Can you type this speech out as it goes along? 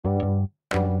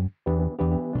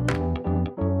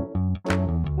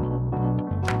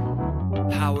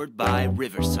by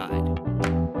Riverside.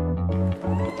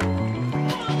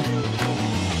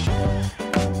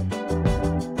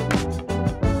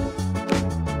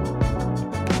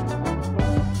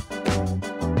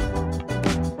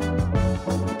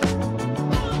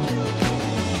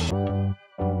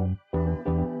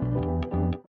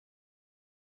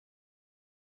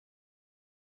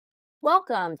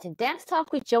 Welcome to Dance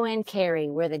Talk with Joanne Carey,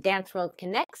 where the dance world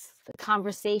connects, the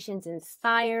conversations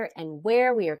inspire, and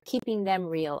where we are keeping them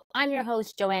real. I'm your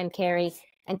host, Joanne Carey,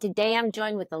 and today I'm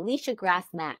joined with Alicia Graf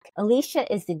Mack.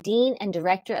 Alicia is the Dean and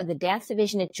Director of the Dance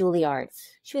Division at Juilliard.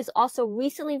 She was also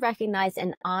recently recognized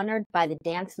and honored by the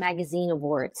Dance Magazine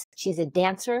Awards. She's a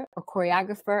dancer, a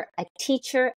choreographer, a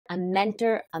teacher, a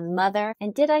mentor, a mother,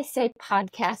 and did I say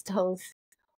podcast host?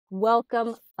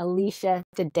 Welcome, Alicia,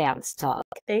 to Dance Talk.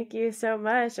 Thank you so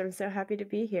much. I'm so happy to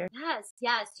be here. Yes.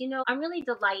 You know, I'm really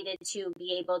delighted to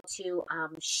be able to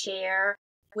share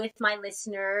with my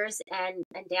listeners and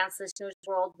dance listeners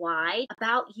worldwide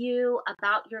about you,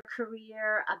 about your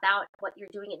career, about what you're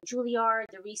doing at Juilliard,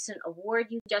 the recent award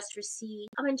you just received.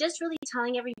 And just really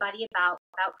telling everybody about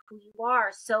who you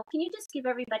are. So can you just give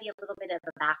everybody a little bit of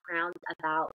a background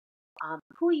about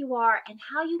who you are and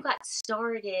how you got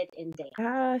started in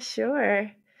dance?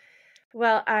 Sure.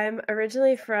 Well, I'm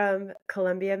originally from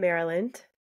Columbia, Maryland,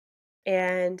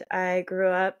 and I grew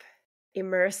up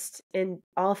immersed in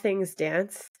all things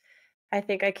dance. I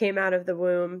think I came out of the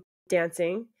womb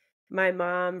dancing. My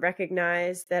mom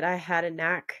recognized that I had a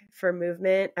knack for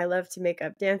movement. I loved to make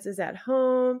up dances at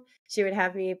home. She would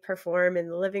have me perform in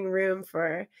the living room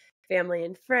for family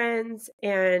and friends.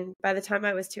 And by the time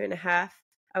I was 2.5,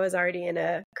 I was already in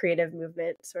a creative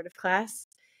movement sort of class.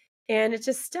 And it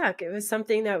just stuck. It was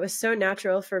something that was so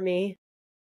natural for me.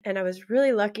 And I was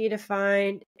really lucky to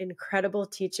find incredible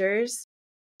teachers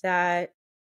that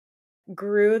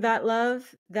grew that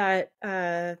love, that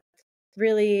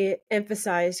really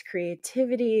emphasized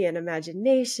creativity and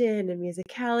imagination and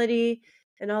musicality,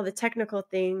 and all the technical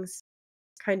things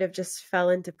kind of just fell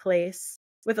into place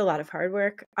with a lot of hard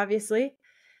work, obviously.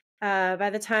 By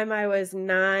the time I was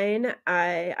 9,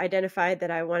 I identified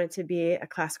that I wanted to be a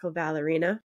classical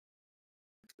ballerina.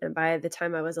 And by the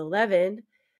time I was 11,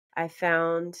 I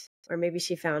found, or maybe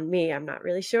she found me, I'm not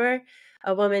really sure,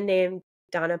 a woman named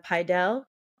Donna Pidell,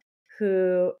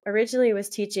 who originally was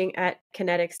teaching at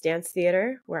Kinetics Dance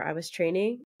Theater, where I was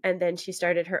training. And then she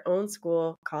started her own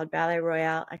school called Ballet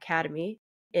Royale Academy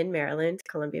in Maryland,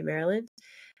 Columbia, Maryland.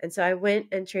 And so I went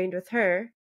and trained with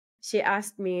her. She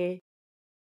asked me,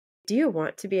 "Do you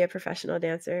want to be a professional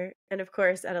dancer?" And of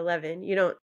course, at 11, you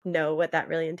don't know what that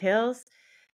really entails.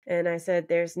 And I said,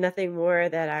 "There's nothing more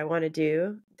that I want to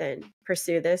do than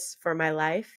pursue this for my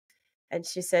life." And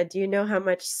she said, "Do you know how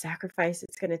much sacrifice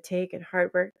it's going to take and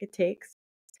hard work it takes?"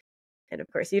 And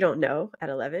of course, you don't know at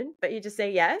 11, but you just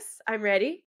say, "Yes, I'm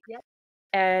ready." Yep.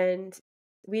 And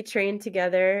we trained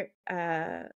together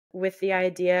with the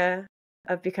idea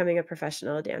of becoming a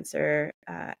professional dancer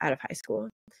out of high school.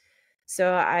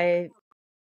 So I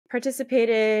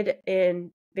participated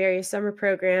in various summer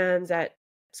programs at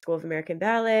School of American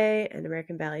Ballet and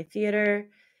American Ballet Theater.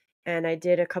 And I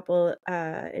did a couple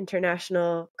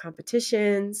international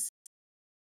competitions.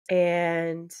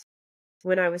 And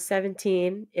when I was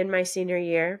 17, in my senior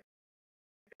year,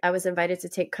 I was invited to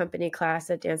take company class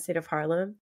at Dance State of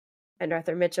Harlem. And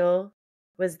Arthur Mitchell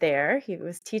was there. He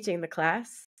was teaching the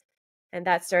class. And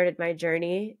that started my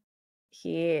journey.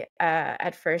 He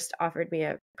at first offered me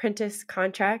a apprentice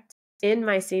contract in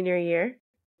my senior year.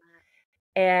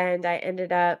 And I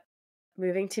ended up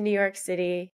moving to New York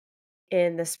City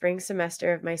in the spring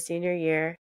semester of my senior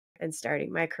year and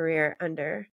starting my career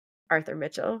under Arthur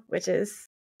Mitchell, which is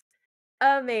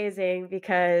amazing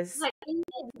because,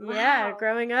 Wow.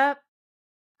 growing up,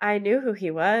 I knew who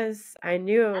he was. I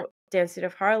knew Dance State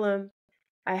of Harlem.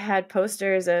 I had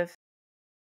posters of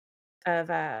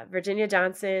Virginia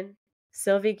Johnson,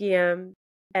 Sylvie Guillaume,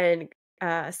 and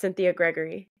Cynthia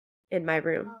Gregory in my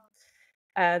room.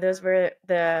 Those were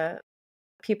the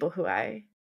people who I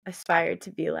aspired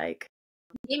to be like.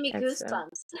 Give me And so-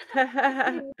 goosebumps.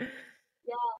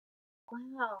 Yeah.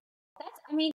 Wow.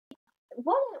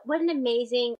 What an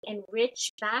amazing and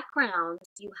rich background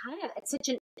you have at such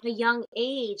a young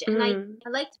age. And I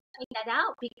like to point that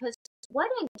out because what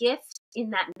a gift in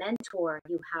that mentor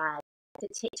you had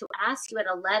to ask you at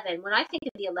 11. When I think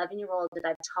of the 11-year-old that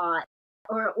I've taught,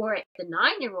 or the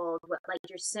 9-year-old, like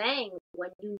you're saying,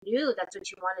 when you knew that's what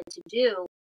you wanted to do,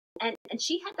 and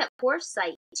she had that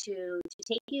foresight to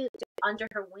take you under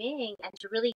her wing and to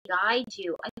really guide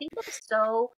you. I think that's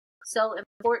so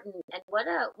important, and what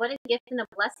a gift and a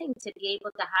blessing to be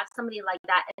able to have somebody like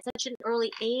that at such an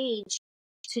early age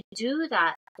to do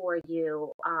that for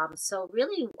you. So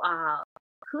really,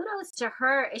 kudos to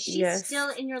her. Is she still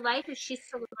Yes. in your life? Is she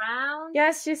still around?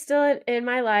 Yes, she's still in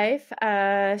my life.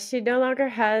 She no longer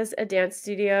has a dance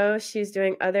studio. She's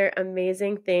doing other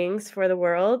amazing things for the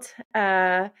world.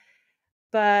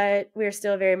 But we're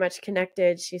still very much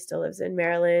connected. She still lives in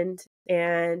Maryland.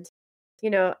 And, you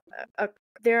know,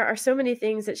 there are so many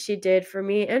things that she did for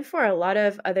me and for a lot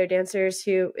of other dancers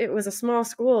who, it was a small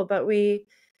school, but we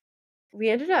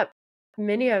ended up,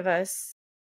 many of us,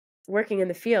 working in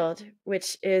the field,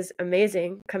 which is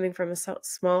amazing coming from a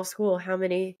small school. How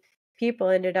many people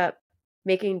ended up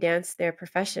making dance their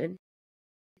profession?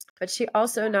 But she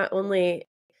also not only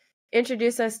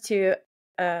introduced us to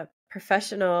a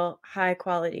professional, high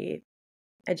quality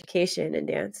education in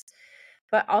dance,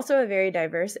 but also a very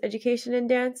diverse education in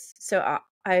dance. So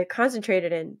I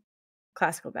concentrated in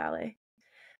classical ballet,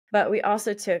 but we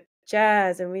also took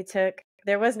jazz, and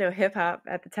there was no hip hop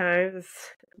at the time.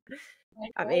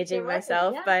 I'm aging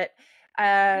myself, but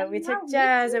we took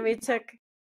jazz and we took,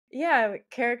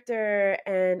 character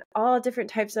and all different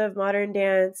types of modern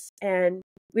dance. And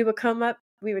we would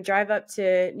drive up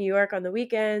to New York on the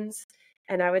weekends,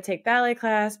 and I would take ballet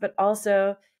class, but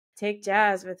also take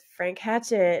jazz with Frank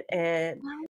Hatchett and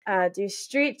do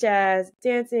street jazz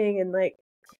dancing. And like,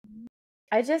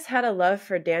 I just had a love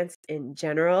for dance in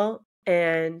general.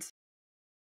 And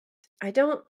I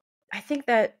think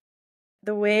that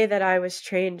the way that I was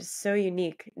trained is so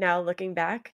unique now looking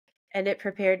back, and it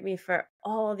prepared me for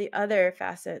all the other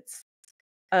facets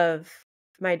of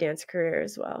my dance career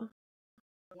as well.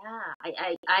 Yeah,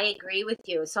 I agree with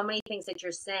you. So many things that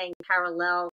you're saying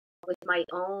parallel with my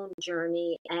own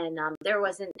journey, and there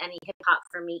wasn't any hip hop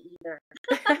for me either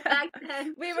back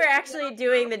then. We were actually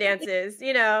doing the dances,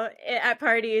 at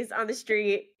parties on the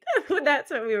street.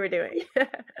 That's what we were doing.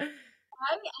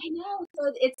 I know.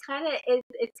 So it's kind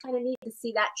of neat to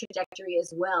see that trajectory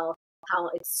as well. How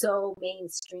it's so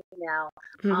mainstream now.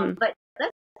 But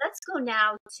let's go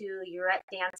now to you're at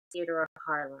Dance Theater of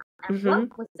Harlem, and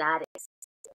what was that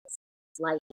experience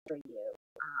like for you?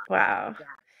 Wow. Yeah.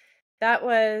 That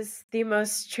was the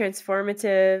most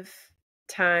transformative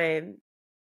time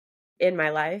in my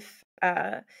life.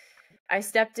 I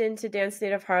stepped into Dance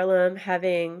Theater of Harlem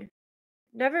having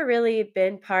never really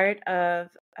been part of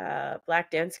a Black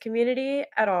dance community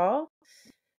at all.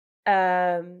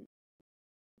 And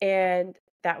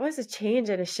that was a change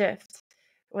and a shift.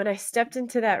 When I stepped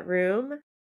into that room,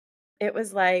 it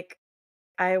was like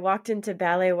I walked into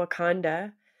Ballet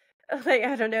Wakanda. Like,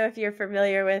 I don't know if you're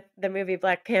familiar with the movie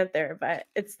Black Panther, but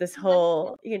it's this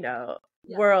whole,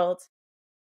 world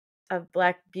of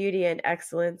Black beauty and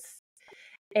excellence.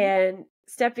 And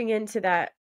stepping into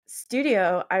that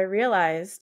studio, I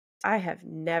realized I have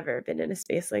never been in a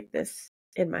space like this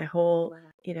in my whole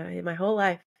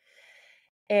life.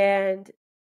 And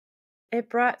it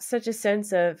brought such a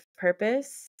sense of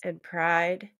purpose and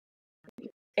pride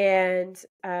and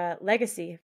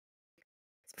legacy.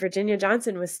 Virginia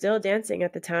Johnson was still dancing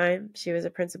at the time. She was a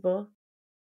principal.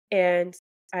 And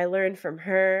I learned from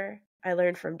her. I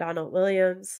learned from Donald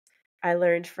Williams. I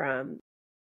learned from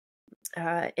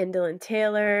Indolin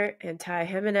Taylor and Ty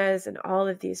Jimenez and all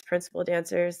of these principal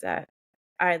dancers that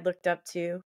I looked up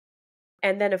to.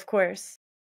 And then, of course,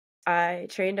 I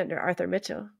trained under Arthur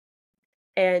Mitchell.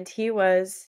 And he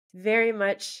was very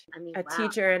much a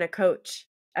teacher and a coach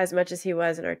as much as he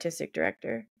was an artistic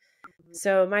director.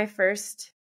 So my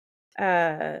first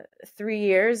 3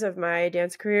 years of my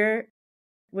dance career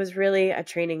was really a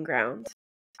training ground.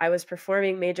 I was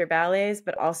performing major ballets,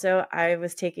 but also I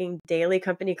was taking daily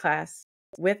company class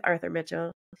with Arthur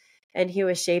Mitchell, and he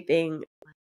was shaping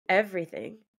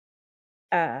everything.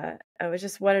 I was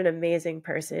just, what an amazing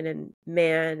person and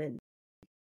man. And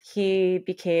he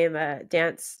became a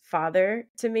dance father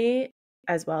to me,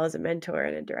 as well as a mentor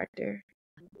and a director.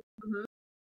 Mm-hmm.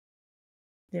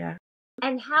 Yeah.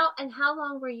 And how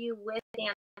long were you with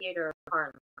Dance Theater of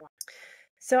Harlem?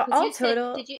 So all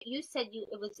total, you said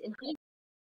it was in.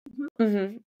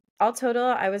 Mm-hmm. All total,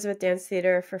 I was with Dance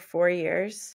Theater for 4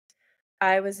 years.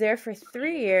 I was there for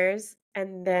 3 years,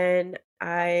 and then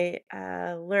I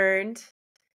learned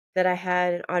that I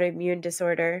had an autoimmune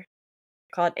disorder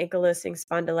called ankylosing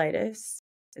spondylitis.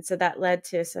 And so that led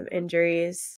to some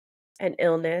injuries and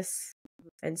illness.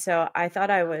 And so I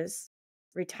thought I was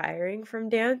retiring from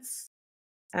dance.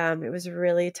 It was a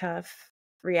really tough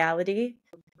reality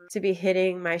to be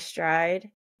hitting my stride,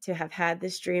 to have had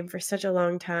this dream for such a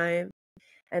long time.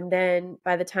 And then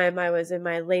by the time I was in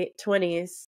my late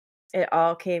 20s, it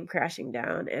all came crashing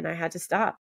down and I had to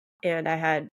stop. And I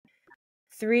had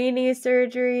 3 knee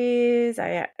surgeries.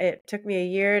 It took me a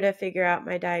year to figure out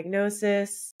my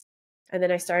diagnosis. And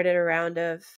then I started a round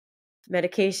of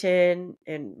medication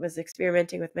and was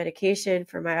experimenting with medication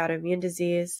for my autoimmune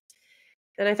disease.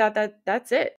 And I thought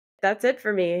that's it. That's it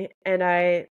for me. And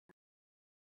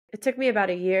it took me about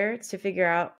a year to figure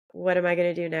out what am I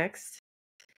going to do next.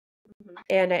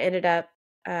 And I ended up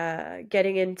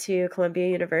getting into Columbia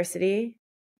University.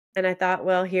 And I thought,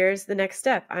 well, here's the next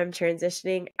step. I'm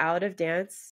transitioning out of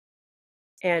dance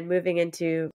and moving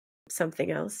into something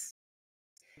else.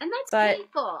 And that's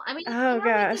painful. I mean, oh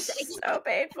gosh, so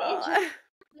painful.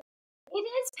 It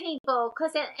is painful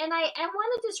because, and I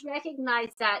want to just recognize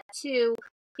that too,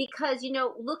 because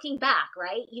looking back,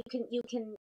 right? You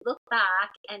can look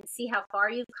back and see how far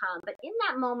you've come, but in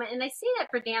that moment, and I say that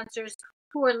for dancers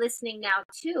who are listening now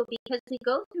too, because we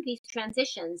go through these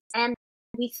transitions and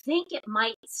we think it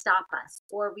might stop us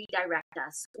or redirect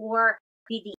us or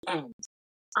be the end.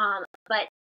 But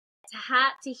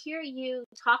to hear you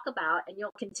talk about, and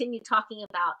you'll continue talking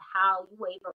about how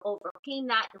you overcame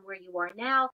that and where you are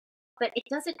now, but it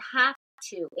doesn't have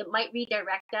to. It might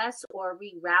redirect us or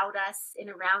reroute us in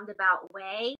a roundabout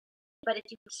way. But if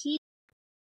you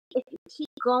keep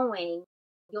going,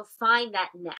 you'll find that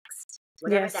next,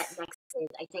 whatever that next is,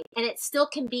 I think. And it still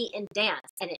can be in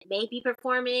dance, and it may be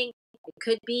performing. It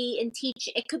could be in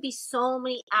teaching. It could be so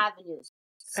many avenues.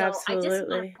 So Absolutely. I just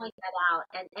want to point that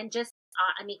out and just,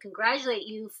 congratulate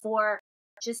you for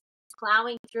just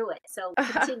plowing through it. So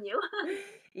continue.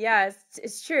 Yeah,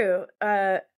 it's true.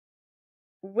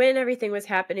 When everything was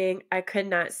happening, I could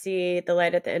not see the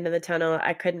light at the end of the tunnel.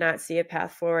 I could not see a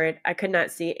path forward. I could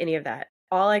not see any of that.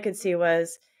 All I could see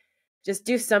was just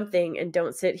do something and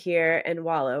don't sit here and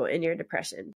wallow in your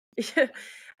depression.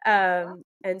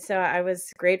 And so I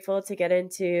was grateful to get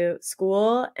into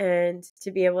school and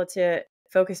to be able to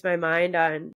focus my mind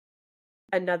on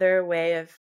another way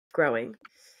of growing.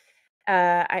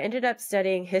 I ended up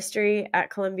studying history at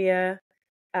Columbia.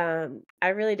 I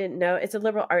really didn't know. It's a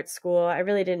liberal arts school. I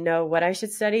really didn't know what I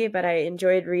should study, but I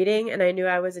enjoyed reading and I knew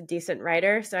I was a decent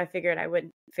writer. So I figured I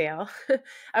wouldn't fail.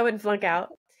 I wouldn't flunk out.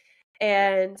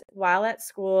 And while at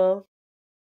school,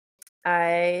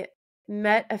 I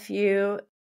met a few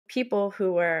people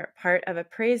who were part of a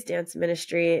praise dance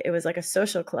ministry. It was like a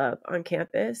social club on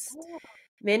campus.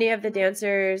 Many of the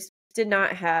dancers did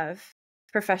not have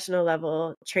professional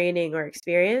level training or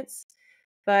experience,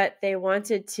 but they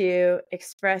wanted to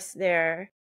express their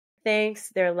thanks,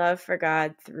 their love for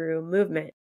God through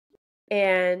movement.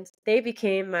 And they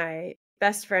became my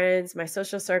best friends, my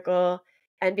social circle.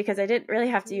 And because I didn't really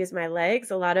have to use my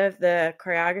legs, a lot of the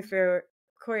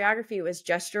choreography was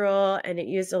gestural and it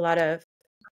used a lot of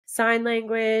sign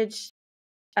language.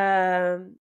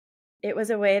 It was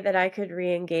a way that I could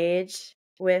re-engage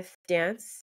with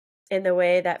dance in the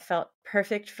way that felt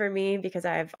perfect for me because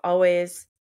I've always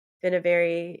been a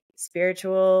very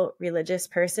spiritual, religious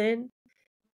person.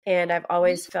 And I've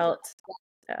always felt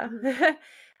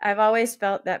I've always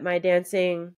felt that my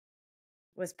dancing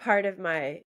was part of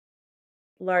my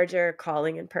larger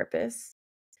calling and purpose.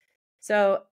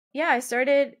 So, yeah, I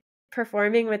started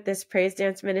performing with this praise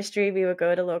dance ministry. We would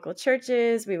go to local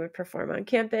churches, we would perform on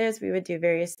campus, we would do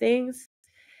various things.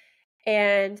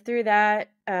 And through that,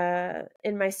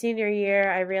 in my senior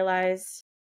year, I realized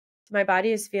my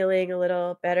body is feeling a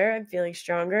little better. I'm feeling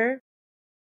stronger.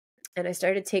 And I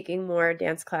started taking more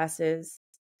dance classes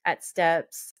at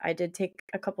Steps. I did take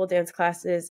a couple dance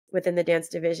classes within the dance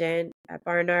division at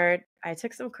Barnard. I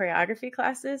took some choreography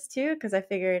classes too, because I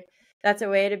figured that's a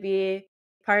way to be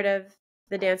part of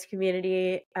the dance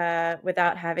community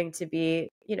without having to be,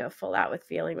 full out with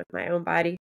feeling with my own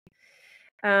body.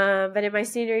 But in my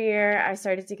senior year, I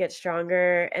started to get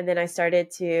stronger, and then I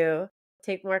started to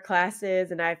take more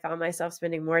classes, and I found myself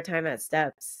spending more time at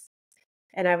Steps.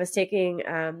 And I was taking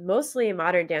mostly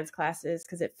modern dance classes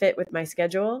because it fit with my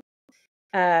schedule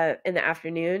in the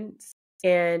afternoons.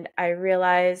 And I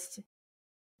realized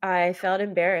I felt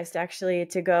embarrassed actually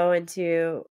to go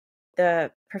into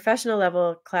the professional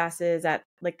level classes at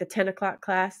like the 10 o'clock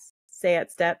class, say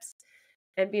at Steps,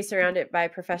 and be surrounded by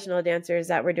professional dancers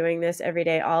that were doing this every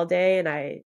day, all day. And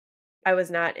I was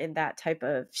not in that type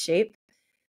of shape.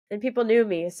 And people knew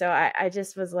me. So I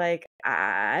just was like,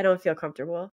 I don't feel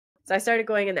comfortable. So I started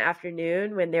going in the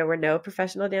afternoon when there were no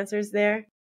professional dancers there.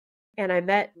 And I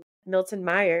met Milton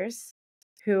Myers,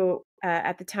 who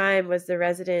at the time was the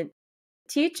resident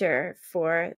teacher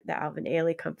for the Alvin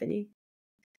Ailey Company.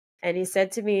 And he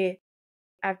said to me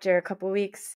after a couple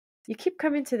weeks, "You keep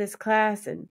coming to this class,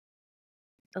 and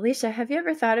Alicia, have you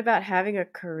ever thought about having a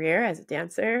career as a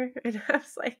dancer?" And I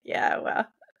was like, yeah, well,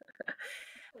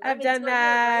 I've done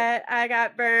that. I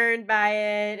got burned by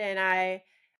it, and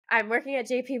I'm working at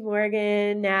JP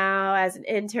Morgan now as an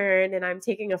intern, and I'm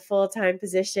taking a full-time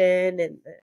position. And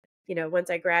once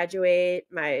I graduate,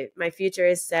 my future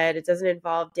is set. It doesn't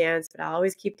involve dance, but I'll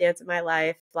always keep dance in my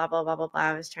life. Blah blah blah blah blah.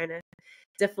 I was trying to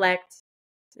deflect,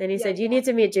 and he said, "You need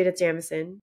to meet Judith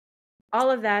Jamison. All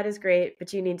of that is great,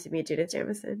 but you need to meet Judith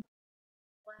Jamison."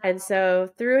 Wow. And so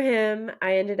through him,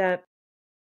 I ended up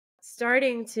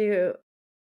starting to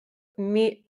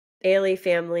meet Ailey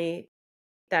family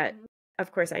that,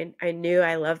 of course, I knew.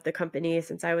 I loved the company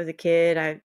since I was a kid.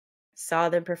 I saw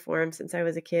them perform since I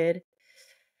was a kid.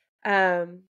 All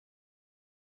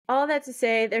that to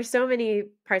say, there's so many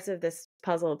parts of this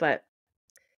puzzle, but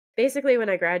basically when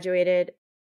I graduated,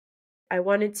 I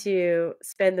wanted to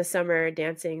spend the summer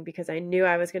dancing because I knew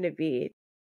I was going to be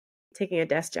taking a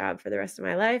desk job for the rest of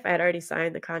my life. I had already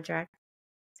signed the contract.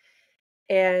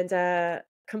 And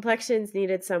Complexions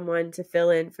needed someone to fill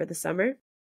in for the summer.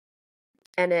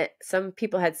 And some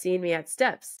people had seen me at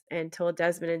Steps and told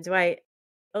Desmond and Dwight,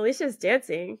 Alicia's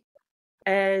dancing.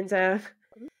 And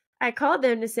I called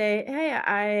them to say,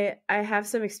 hey, I have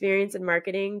some experience in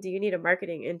marketing. Do you need a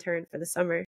marketing intern for the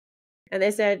summer? And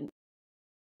they said,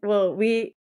 well,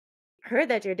 we heard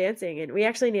that you're dancing and we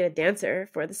actually need a dancer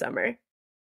for the summer.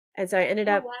 And so I ended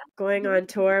up going on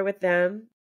tour with them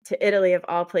to Italy, of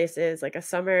all places, like a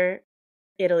summer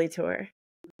Italy tour.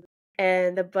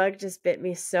 And the bug just bit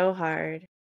me so hard.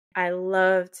 I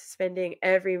loved spending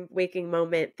every waking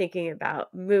moment thinking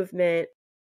about movement.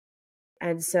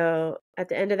 And so at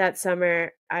the end of that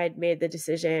summer, I'd made the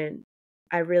decision,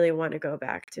 I really want to go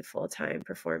back to full-time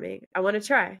performing. I want to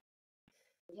try.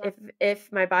 Yeah.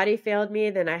 If my body failed me,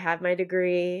 then I have my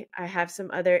degree. I have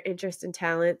some other interests and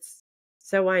talents.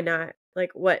 So why not?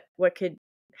 Like what could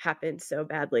happen so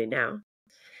badly now?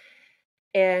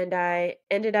 And I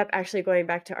ended up actually going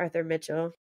back to Arthur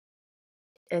Mitchell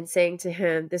and saying to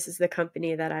him, this is the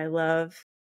company that I love.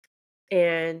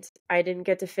 And I didn't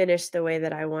get to finish the way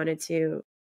that I wanted to.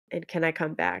 And can I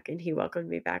come back? And he welcomed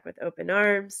me back with open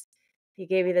arms. He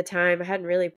gave me the time. I hadn't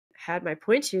really had my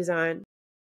point shoes on.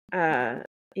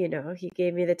 He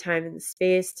gave me the time and the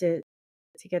space to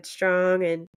get strong.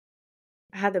 And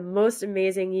I had the most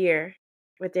amazing year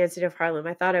with Dance of Harlem.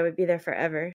 I thought I would be there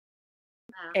forever.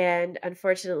 Wow. And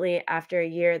unfortunately, after a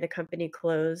year, the company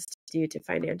closed due to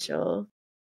financial,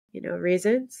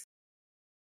 reasons.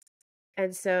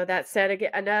 And so that set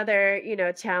another,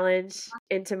 challenge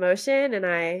into motion. And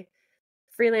I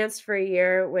freelanced for a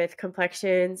year with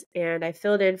Complexions, and I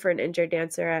filled in for an injured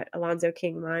dancer at Alonzo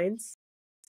King Mines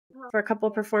for a couple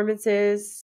of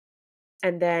performances.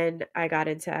 And then I got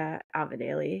into Alvin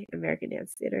Ailey American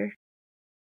Dance Theater.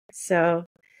 So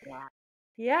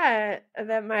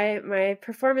that my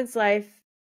performance life,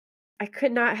 I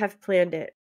could not have planned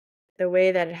it the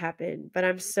way that it happened, but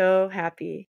I'm so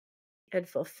happy and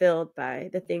fulfilled by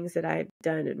the things that I've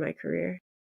done in my career.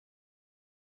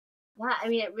 Yeah, I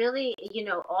mean, it really,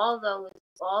 all those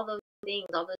things,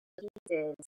 all those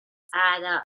pieces add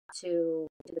up to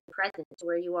the present, to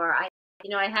where you are. I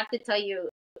have to tell you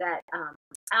that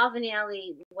Alvin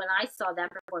Ailey, when I saw them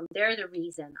perform, they're the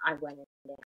reason I went into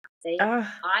dance.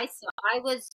 I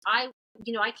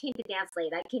came to dance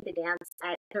late. I came to dance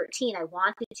at 13. I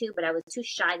wanted to, but I was too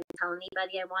shy to tell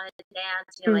anybody I wanted to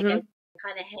dance. Like I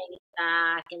kind of hanging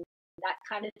back and that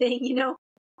kind of thing,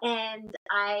 And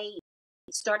I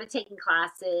started taking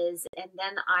classes, and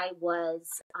then I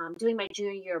was doing my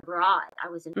junior year abroad. I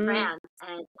was in France,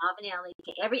 and Alvin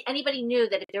Ailey, anybody knew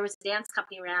that if there was a dance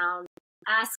company around,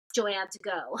 ask Joanne to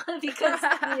go because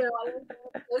I was going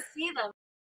to go see them.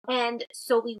 And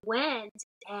so we went,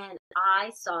 and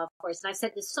I saw, of course, and I've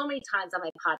said this so many times on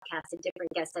my podcast and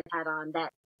different guests I've had on,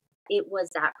 that it was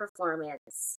that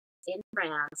performance in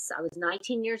France. I was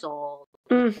 19 years old.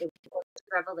 It was a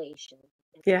revelation.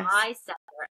 And I sat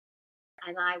there,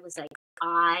 and I was like,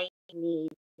 I need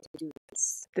to do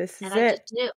this. This is and I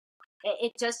just knew.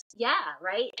 It just,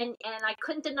 right? And I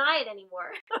couldn't deny it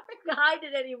anymore, or hide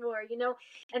it anymore,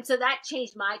 And so that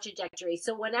changed my trajectory.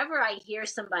 So whenever I hear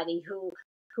somebody who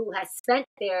has spent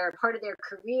part of their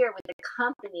career with the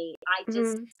company, I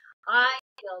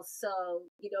feel so,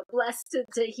 blessed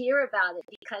to hear about it,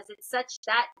 because it's such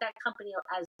that company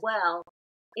as well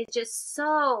is just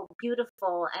so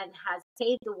beautiful and has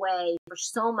paved the way for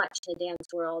so much in the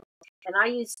dance world. And I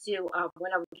used to,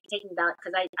 when I would be taking that,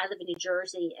 because I live in New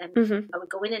Jersey, and I would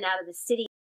go in and out of the city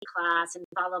class and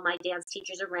follow my dance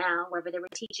teachers around wherever they were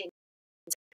teaching.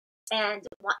 And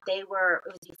it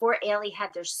was before Ailey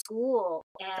had their school.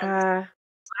 And I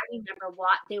remember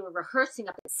they were rehearsing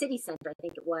up at the city center, I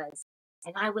think it was.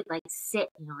 And I would sit,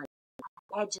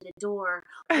 edge of the door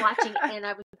watching, and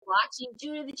I was watching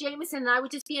Judith Jameson, and I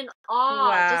would just be in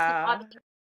awe, just in awe. Wow.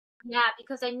 Yeah,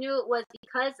 because I knew it was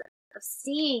because of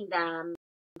seeing them,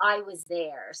 I was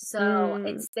there. So Mm.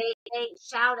 it's they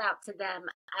shout out to them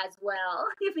as well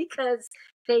because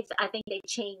I think they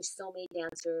changed so many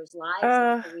dancers' lives and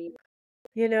Uh, careers.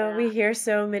 we Yeah, hear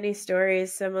so many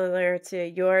stories similar to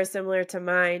yours, similar to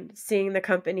mine, seeing the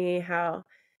company, how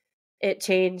it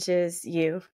changes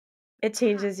you. It yeah,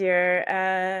 changes your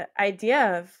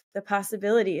idea of the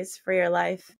possibilities for your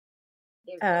life.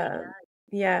 it really Um, does.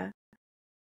 yeah,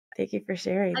 thank you for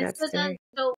sharing And that so then, story.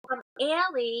 so from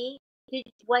Ailey,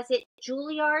 was it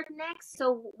Juilliard next?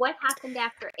 So what happened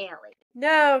after Ailey?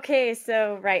 No, okay,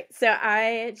 so right. So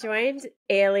I joined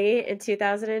Ailey in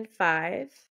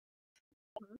 2005,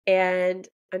 and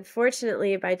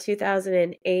unfortunately by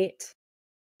 2008,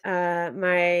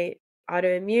 my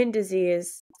autoimmune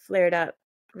disease flared up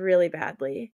really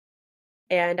badly,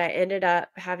 and I ended up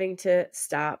having to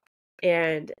stop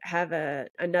and have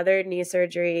another knee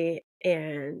surgery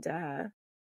and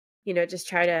just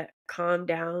try to calm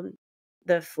down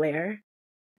the flare.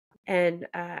 And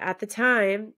at the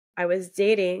time, I was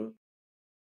dating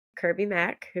Kirby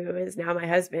Mack, who is now my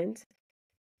husband,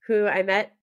 who I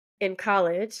met in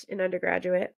college, in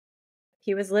undergraduate.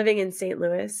 He was living in St.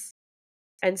 Louis.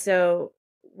 And so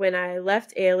when I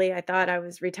left Ailey, I thought I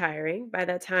was retiring. By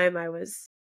that time, I was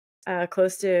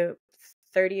close to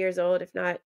 30 years old, if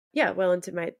not, yeah, well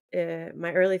into my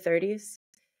early 30s.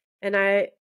 And I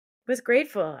was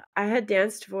grateful. I had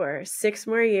danced for 6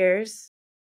 more years,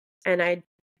 and I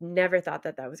never thought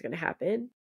that that was going to happen.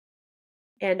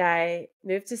 And I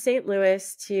moved to St.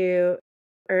 Louis to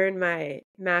earn my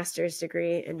master's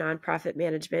degree in nonprofit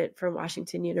management from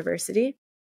Washington University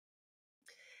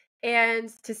and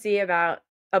to see about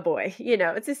a boy,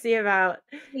 to see about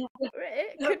Yeah, could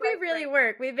we right, really right.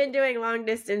 work? We've been doing long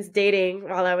distance dating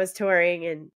while I was touring,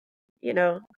 and you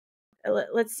know,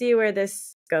 let's see where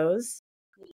this goes.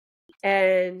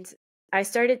 And I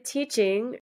started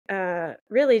teaching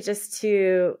really just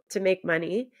to make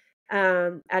money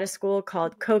at a school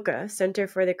called COCA, Center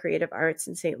for the Creative Arts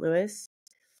in St. Louis.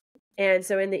 And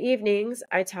so in the evenings,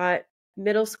 I taught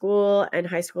middle school and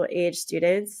high school age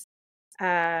students.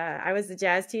 I was a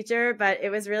jazz teacher, but it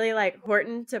was really like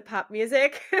Horton to pop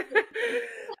music.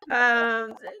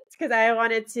 Because I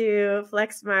wanted to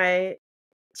flex my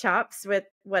chops with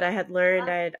what I had learned.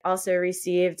 I had also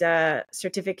received a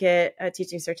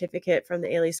teaching certificate from the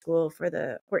Ailey School for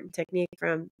the Horton technique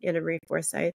from Anna Marie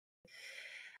Forsyth.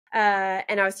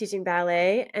 And I was teaching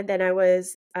ballet, and then I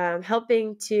was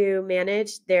helping to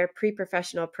manage their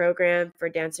pre-professional program for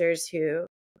dancers who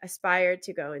aspired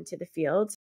to go into the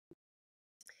field.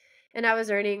 And I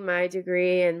was earning my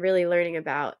degree and really learning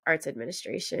about arts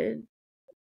administration.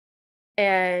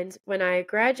 And when I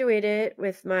graduated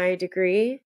with my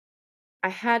degree, I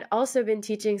had also been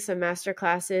teaching some master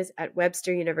classes at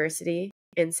Webster University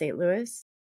in St. Louis.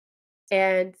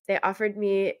 And they offered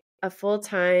me a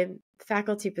full-time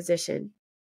faculty position,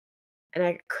 and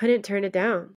I couldn't turn it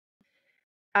down.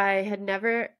 I had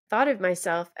never thought of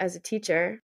myself as a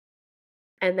teacher,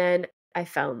 and then I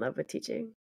fell in love with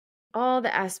teaching. All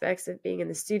the aspects of being in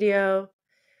the studio,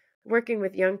 working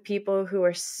with young people who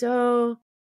are so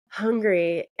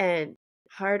hungry and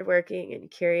hardworking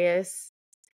and curious.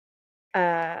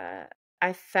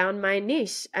 I found my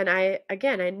niche, and I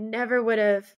never would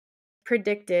have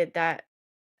predicted that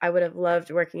I would have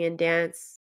loved working in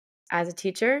dance as a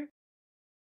teacher.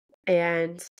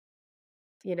 And,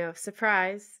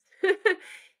 surprise,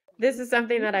 this is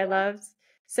something that I loved.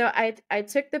 So I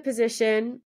took the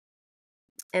position,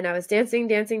 and I was dancing,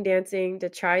 dancing, dancing to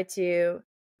try to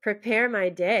prepare my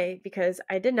day because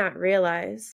I did not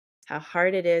realize how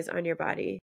hard it is on your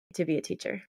body to be a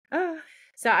teacher. Ah.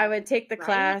 So I would take the Right?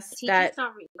 class Teachers that,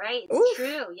 don't right. It's oof,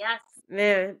 true. Yes.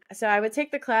 man. So I would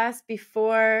take the class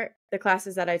before the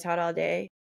classes that I taught all day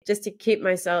just to keep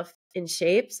myself in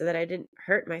shape so that I didn't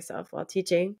hurt myself while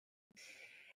teaching.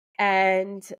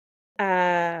 And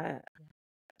uh,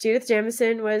 Judith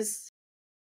Jamison was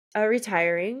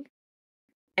retiring,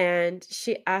 and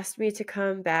she asked me to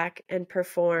come back and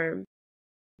perform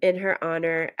in her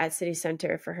honor at City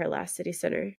Center for her last City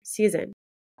Center season.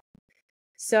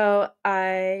 So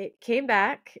I came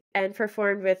back and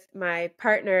performed with my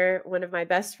partner, one of my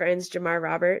best friends, Jamar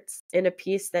Roberts, in a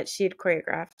piece that she'd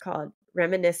choreographed called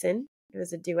Reminiscent. It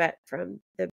was a duet from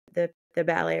the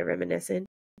ballet Reminiscent.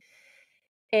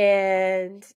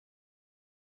 And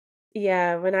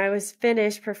yeah, when I was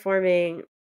finished performing,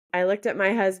 I looked at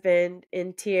my husband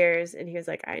in tears, and he was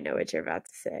like, "I know what you're about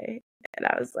to say." And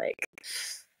I was like,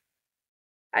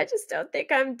 "I just don't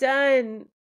think I'm done."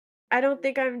 I don't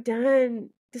think I'm done.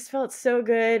 This felt so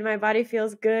good. My body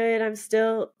feels good. I'm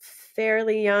still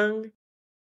fairly young.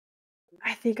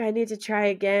 I think I need to try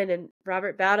again. And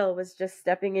Robert Battle was just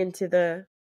stepping into the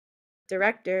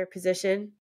director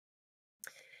position.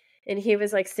 And he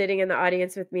was like sitting in the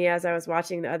audience with me as I was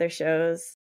watching the other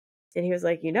shows. And he was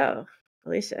like,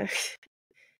 Alicia,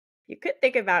 you could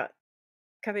think about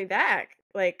coming back,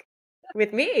 like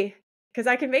with me, because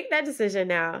I can make that decision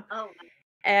now. Oh,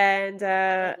 And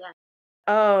yeah.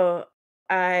 oh,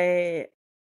 I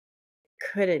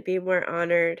couldn't be more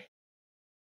honored.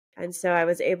 And so I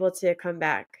was able to come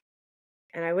back.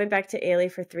 And I went back to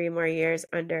Ailey for 3 more years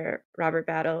under Robert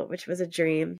Battle, which was a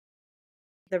dream.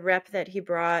 The rep that he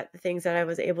brought, the things that I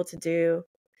was able to do,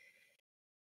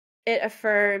 it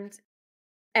affirmed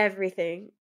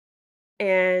everything.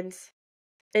 And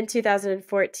in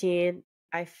 2014,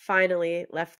 I finally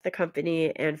left the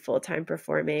company and full-time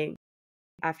performing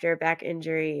after a back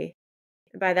injury.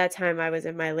 And by that time, I was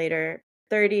in my later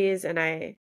 30s, and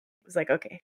I was like,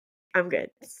 okay, I'm good.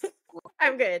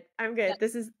 I'm good. I'm good.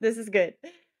 This is good.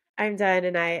 I'm done.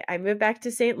 And I moved back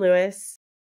to St. Louis,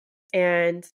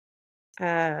 and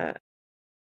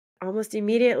almost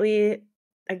immediately,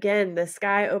 again, the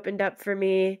sky opened up for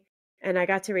me, and I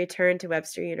got to return to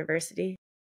Webster University.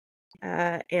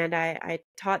 And I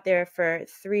taught there for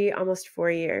almost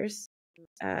 4 years,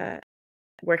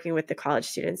 working with the college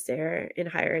students there in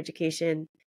higher education.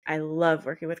 I love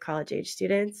working with college age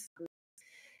students.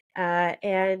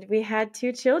 And we had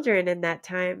 2 children in that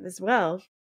time as well,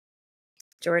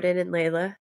 Jordan and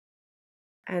Layla.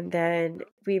 And then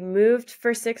we moved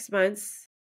for 6 months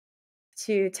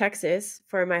to Texas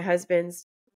for my husband's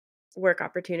work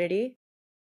opportunity.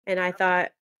 And I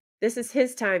thought, this is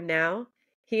his time now.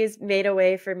 He's made a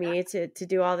way for me to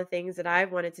do all the things that I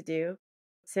wanted to do.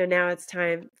 So now it's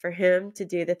time for him to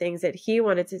do the things that he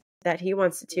wants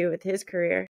to do with his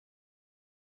career.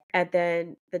 And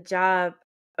then the job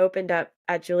opened up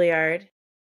at Juilliard,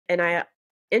 and I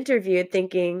interviewed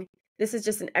thinking, this is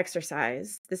just an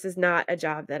exercise. This is not a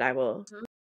job that I will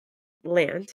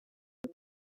land.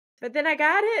 But then I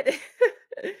got it.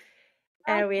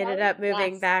 And we ended up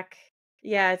moving back,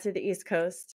 to the East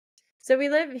Coast. So we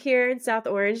live here in South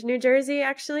Orange, New Jersey,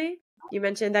 actually. You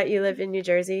mentioned that you live in New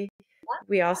Jersey.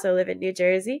 We also live in New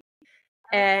Jersey.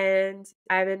 And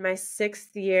I'm in my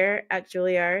 6th year at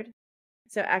Juilliard.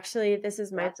 So actually, this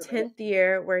is my 10th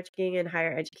year working in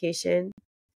higher education.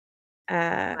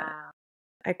 Wow.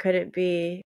 I couldn't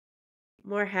be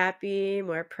more happy,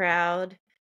 more proud,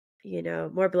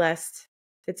 more blessed.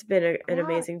 It's been an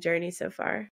amazing journey so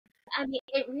far. I mean,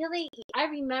 it really, I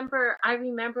remember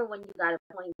when you got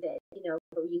appointed,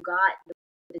 you got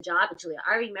the job at Juilliard.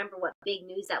 I remember what big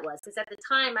news that was, because at the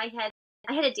time I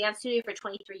had a dance studio for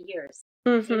 23 years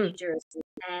in New Jersey.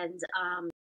 And,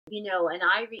 and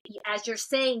as you're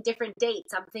saying different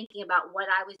dates, I'm thinking about what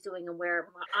I was doing and where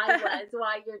I was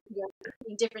while you're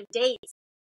doing different dates.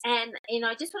 And,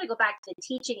 I just want to go back to the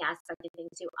teaching aspect of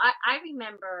things too. I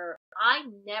remember I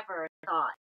never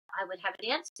thought I would have a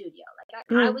dance studio. Like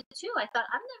I was too. I thought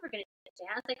I'm never going to teach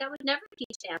dance. Like I would never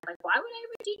teach dance. Like why would I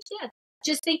ever teach dance?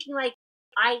 Just thinking like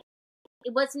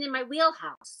it wasn't in my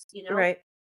wheelhouse, Right.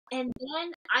 And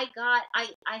then I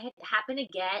had happened to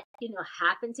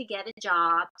get a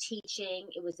job teaching.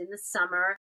 It was in the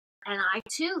summer, and I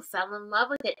too fell in love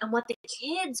with it and what the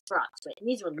kids brought to it. And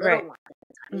these were little ones at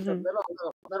the time. These were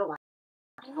little ones.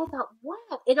 And I thought,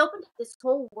 wow, it opened up this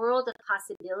whole world of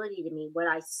possibility to me. What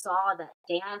I saw that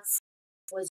dance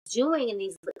was doing in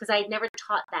these, because I had never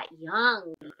taught that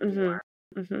young before.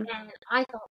 And I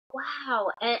thought,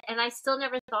 wow. And I still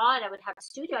never thought I would have a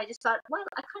studio. I just thought, well,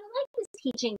 I kind of like this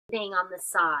teaching thing on the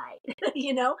side,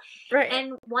 Right.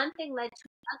 And one thing led to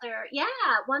another. Yeah,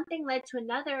 one thing led to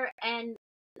another. And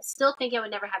still thinking I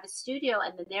would never have a studio.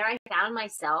 And then there I found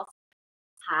myself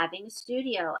having a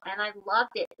studio, and I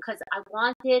loved it because I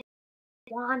wanted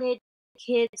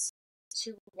kids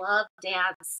to love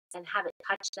dance and have it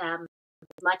touch them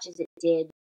as much as it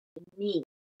did me,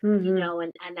 and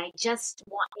I just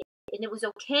wanted, and it was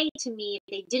okay to me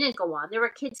if they didn't go on. There were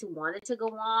kids who wanted to go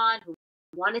on, who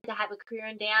wanted to have a career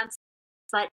in dance,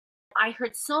 but I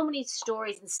heard so many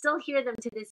stories and still hear them to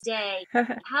this day,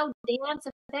 how dance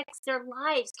affects their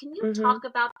lives. Can you talk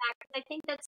about that? Because I think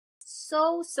that's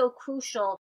so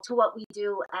crucial to what we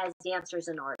do as dancers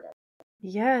and artists.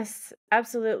 Yes,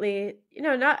 absolutely.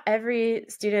 Not every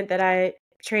student that I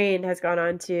trained has gone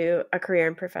on to a career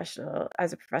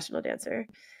as a professional dancer,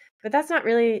 but that's not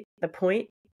really the point.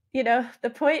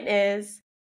 The point is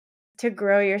to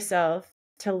grow yourself,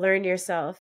 to learn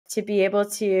yourself, to be able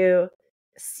to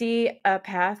see a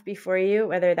path before you,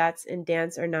 whether that's in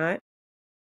dance or not,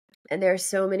 And there are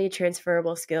so many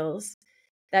transferable skills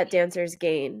that dancers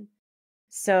gain.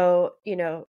 So, you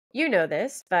know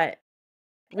this, but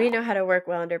we know how to work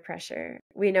well under pressure.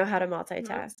 We know how to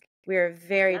multitask. We are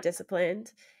very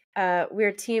disciplined.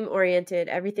 We're team oriented.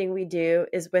 Everything we do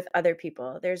is with other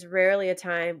people. There's rarely a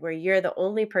time where you're the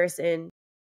only person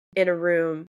in a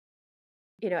room.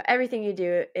 Everything you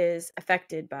do is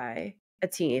affected by a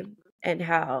team and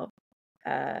how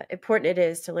important it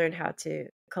is to learn how to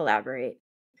collaborate.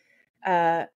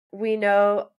 We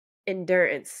know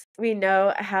endurance. We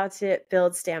know how to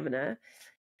build stamina.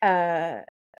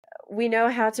 We know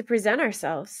how to present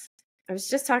ourselves. I was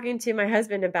just talking to my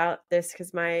husband about this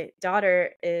because my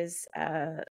daughter is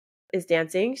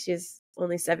dancing. She's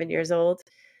only 7 years old,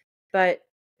 but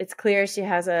it's clear she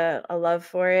has a love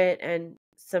for it and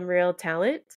some real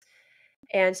talent.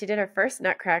 And she did her first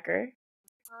Nutcracker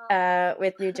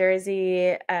with New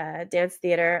Jersey Dance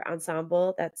Theater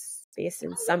Ensemble that's based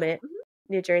in Summit,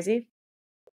 New Jersey.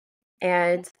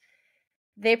 And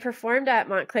they performed at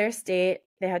Montclair State.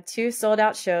 They had 2 sold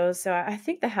out shows. So I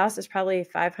think the house is probably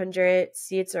 500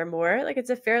 seats or more. Like, it's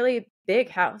a fairly big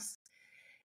house.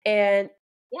 And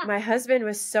my husband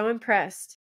was so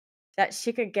impressed that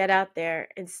she could get out there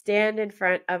and stand in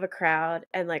front of a crowd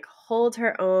and like hold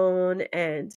her own.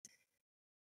 And,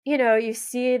 you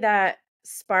see that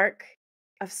spark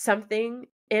of something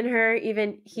in her.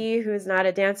 Even he who's not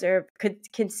a dancer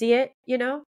can see it,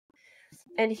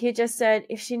 And he just said,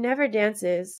 if she never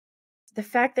dances, the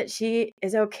fact that she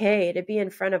is okay to be in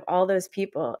front of all those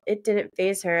people, it didn't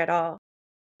faze her at all.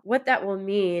 What that will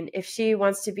mean if she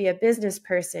wants to be a business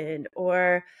person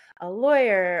or a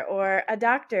lawyer or a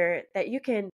doctor, that you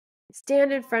can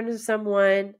stand in front of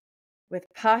someone with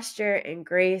posture and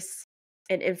grace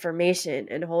and information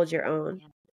and hold your own.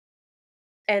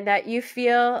 And that you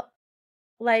feel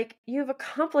like you've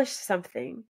accomplished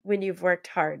something when you've worked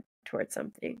hard towards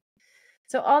something.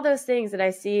 So all those things that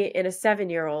I see in a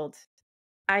 7-year-old,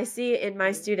 I see in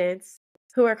my students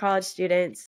who are college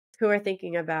students who are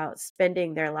thinking about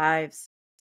spending their lives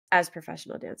as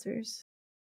professional dancers.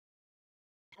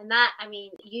 And that, I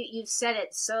mean, you've said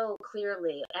it so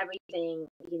clearly, everything,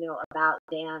 about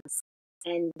dance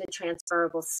and the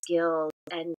transferable skills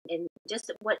and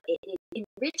just what it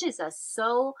enriches us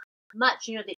so much.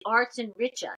 The arts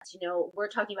enrich us. We're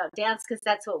talking about dance because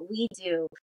that's what we do,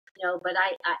 but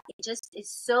it just is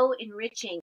so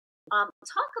enriching. Talk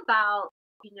about,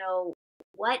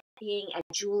 what being at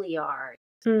Juilliard,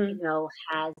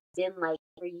 has been like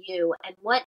for you, and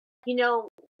what,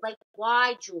 like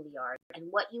why Juilliard and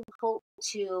what you hope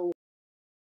to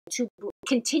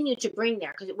continue to bring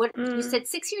there. Because what you said,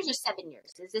 6 years or 7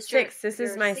 years? Is this 6? This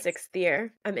is my 6th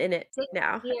year. I'm in it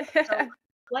now.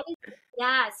 So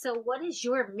so what is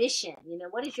your mission?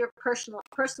 What is your personal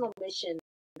mission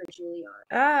for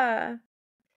Juilliard?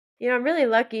 I'm really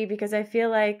lucky because I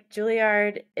feel like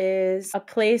Juilliard is a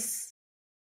place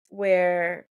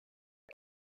where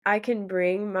I can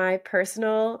bring my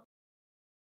personal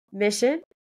mission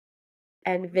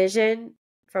and vision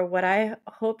for what I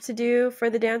hope to do for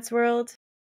the dance world.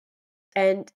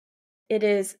 And it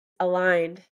is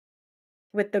aligned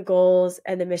with the goals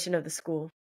and the mission of the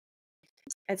school.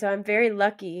 And so I'm very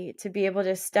lucky to be able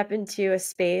to step into a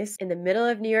space in the middle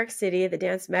of New York City, the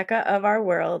dance mecca of our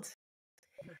world,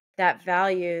 that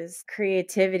values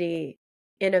creativity,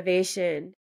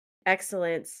 innovation,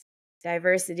 excellence,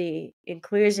 diversity,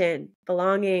 inclusion,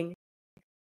 belonging.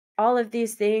 All of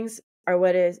these things are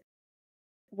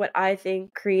what I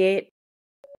think create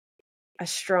a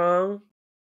strong,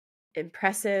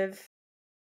 impressive,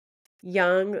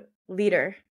 young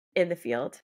leader in the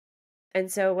field. And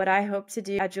so what I hope to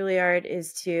do at Juilliard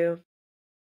is to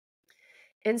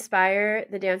inspire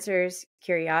the dancers'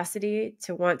 curiosity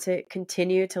to want to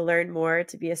continue to learn more,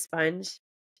 to be a sponge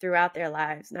throughout their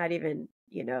lives, not even,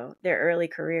 their early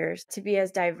careers, to be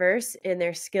as diverse in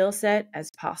their skill set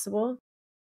as possible.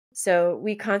 So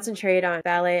we concentrate on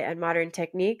ballet and modern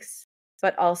techniques,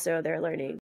 but also they're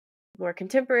learning more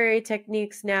contemporary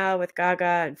techniques now with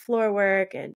Gaga and floor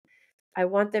work. And I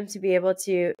want them to be able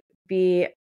to be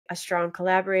a strong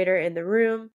collaborator in the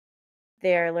room.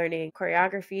 They are learning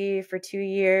choreography for 2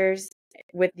 years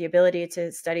with the ability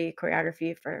to study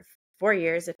choreography for 4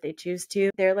 years if they choose to.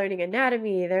 They're learning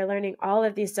anatomy. They're learning all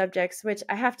of these subjects, which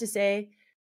I have to say,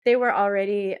 they were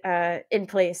already in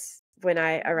place when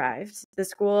I arrived. The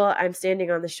school, I'm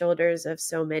standing on the shoulders of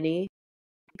so many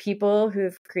people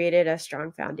who've created a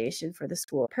strong foundation for the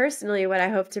school. Personally, what I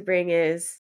hope to bring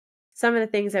is some of the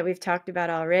things that we've talked about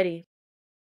already.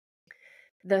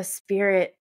 The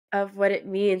spirit of what it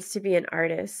means to be an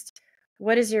artist.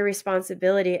 What is your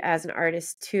responsibility as an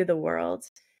artist to the world?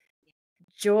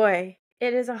 joy.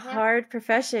 It is a Yeah. hard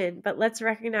profession, but let's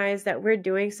recognize that we're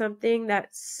doing something that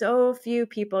so few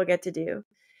people get to do,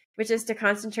 which is to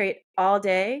concentrate all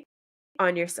day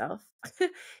on yourself,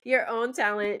 your own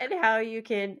talent, and how you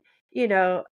can, you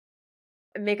know,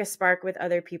 make a spark with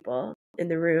other people in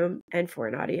the room and for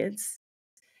an audience.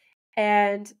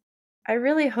 And I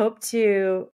really hope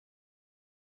to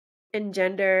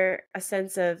engender a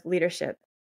sense of leadership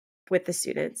with the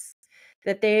students,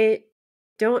 that they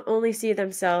don't only see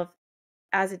themselves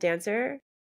as a dancer,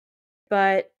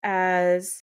 but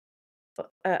as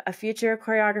a future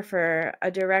choreographer,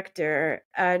 a director,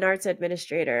 an arts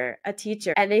administrator, a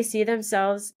teacher, and they see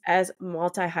themselves as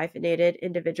multi-hyphenated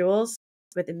individuals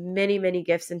with many, many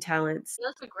gifts and talents.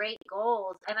 Those are great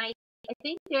goals. And I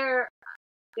think they're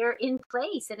in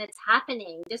place and it's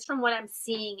happening just from what I'm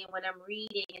seeing and what I'm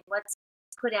reading and what's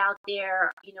put out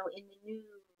there, in the news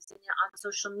and on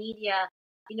social media.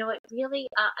 It really,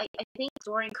 I think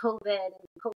during COVID and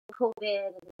post-COVID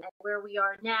and where we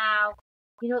are now,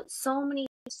 so many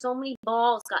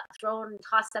balls got thrown and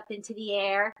tossed up into the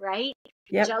air, right?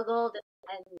 Yep. Juggled.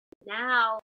 And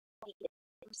now we're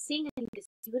seeing, I think, this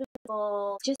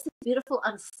beautiful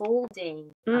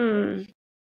unfolding.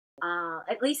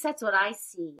 At least that's what I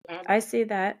see. And I see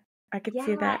that. I could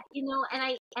see that.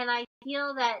 and I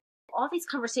feel that all these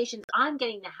conversations I'm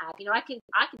getting to have, I can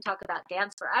talk about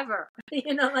dance forever.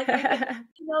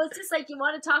 It's just like you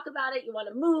want to talk about it, you want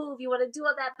to move, you want to do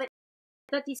all that, but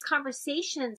these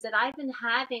conversations that I've been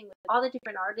having with all the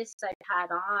different artists I've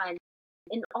had on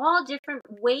in all different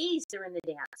ways they're in the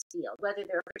dance field, whether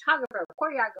they're a photographer, a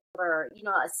choreographer,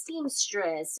 a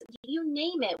seamstress, you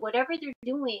name it, whatever they're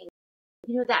doing,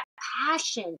 that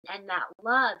passion and that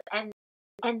love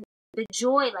and the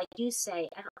joy, like you say.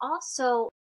 And also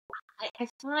I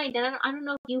find, and I don't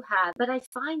know if you have, but I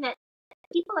find that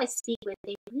people I speak with,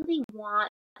 they really want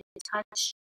to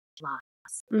touch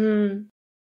lives,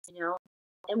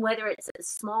 and whether it's a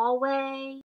small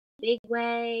way, big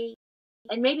way,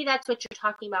 and maybe that's what you're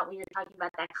talking about when you're talking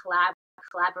about that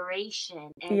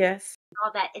collaboration and yes,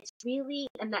 all that. It's really,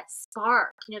 and that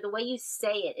spark, the way you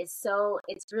say it is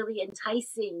it's really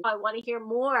enticing. I want to hear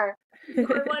more. I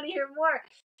want to hear more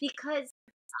because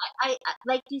I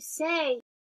like you say,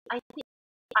 I think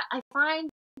I find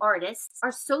artists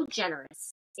are so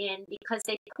generous because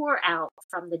they pour out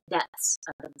from the depths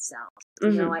of themselves.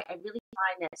 Mm-hmm. I really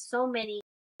find that so many,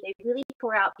 they really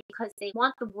pour out because they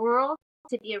want the world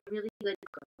to be a really good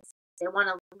place. They want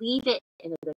to leave it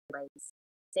in a good place.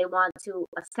 They want to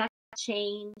affect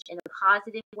change in a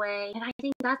positive way. And I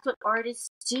think that's what artists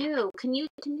do. Can you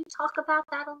talk about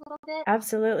that a little bit?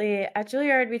 Absolutely. At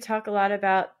Juilliard, we talk a lot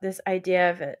about this idea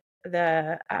of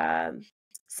the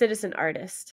citizen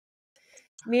artist,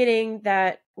 meaning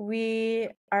that we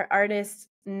are artists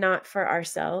not for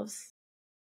ourselves,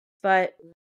 but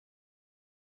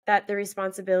that the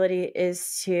responsibility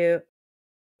is to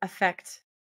affect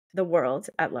the world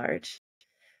at large.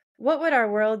 What would our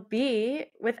world be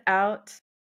without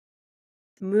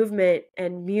movement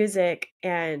and music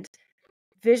and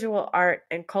visual art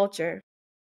and culture?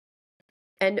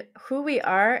 And who we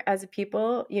are as a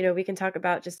people, we can talk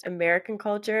about just American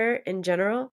culture in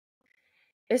general,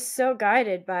 is so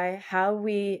guided by how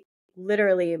we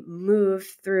literally move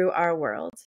through our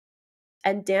world.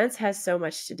 And dance has so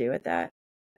much to do with that.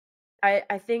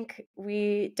 I think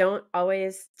we don't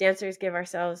always, dancers, give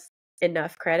ourselves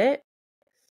enough credit.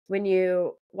 When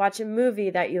you watch a movie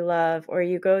that you love or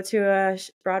you go to a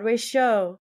Broadway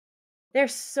show,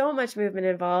 there's so much movement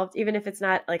involved, even if it's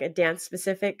not like a dance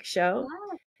specific show.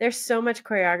 Yeah. There's so much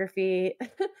choreography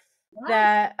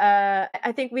that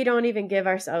I think we don't even give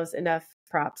ourselves enough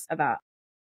props about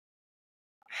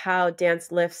how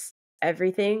dance lifts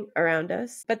everything around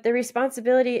us. But the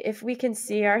responsibility, if we can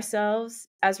see ourselves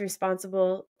as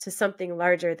responsible to something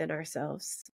larger than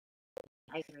ourselves,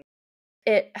 I agree.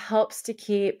 It helps to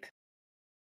keep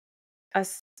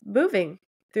us moving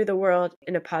through the world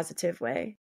in a positive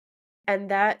way.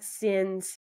 And that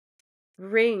sends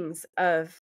rings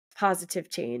of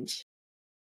positive change,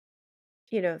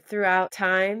 throughout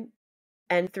time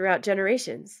and throughout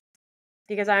generations.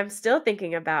 Because I'm still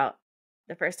thinking about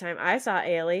the first time I saw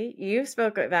Ailey. You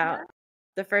spoke about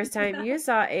the first time you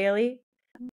saw Ailey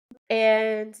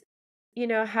and,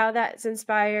 how that's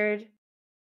inspired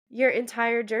your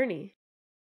entire journey.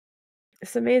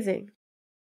 It's amazing.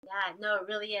 Yeah, no, it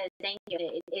really is. Thank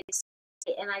you. It's,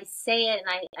 and I say it and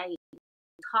I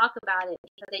talk about it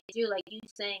because I do, like you're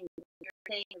saying the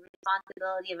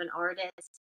responsibility of an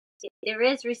artist. There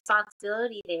is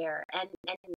responsibility there, and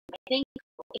I think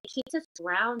it keeps us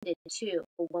grounded too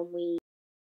when we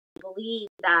believe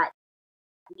that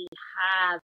we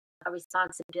have a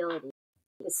responsibility.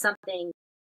 It's something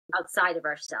outside of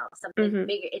ourselves, something Mm-hmm.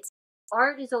 bigger.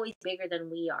 Art is always bigger than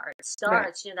we are. It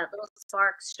starts, Right. that little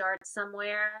spark starts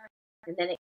somewhere, and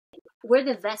then we're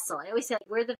the vessel. I always say, like,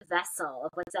 we're the vessel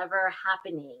of what's ever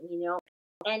happening,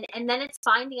 and then it's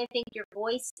finding, I think, your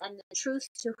voice and the truth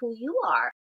to who you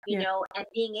are, Yeah. and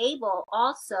being able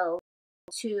also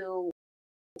to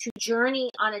journey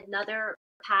on another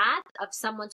path of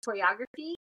someone's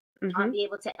choreography, Mm-hmm. be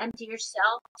able to empty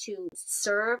yourself to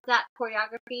serve that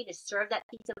choreography, to serve that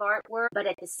piece of artwork, but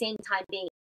at the same time being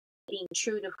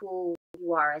true to who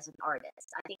you are as an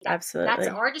artist. I think that's Absolutely.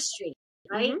 artistry,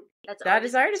 right? Mm-hmm. That's That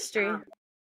is artistry.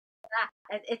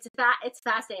 It's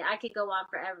fascinating. I could go on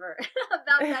forever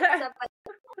about that stuff.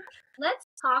 But let's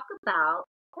talk about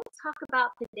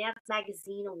the Dance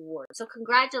Magazine Award. So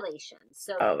congratulations.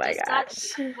 So Oh you my just got the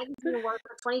gosh. Dance Magazine Award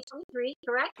for 2023,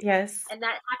 correct? Yes. And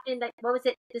that happened, like, what was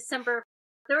it, December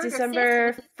 3rd or 5th?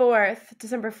 December 4th.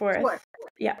 December 4th. 4th.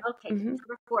 Yeah. Okay, Mm-hmm.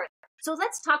 December 4th. So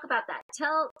let's talk about that.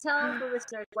 Tell the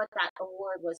listeners what that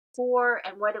award was for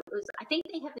and what it was. I think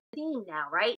they have a theme now,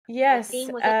 right? Yes. The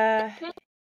theme was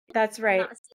That's right.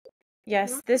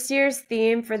 Yes. Mm-hmm. This year's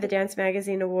theme for the Dance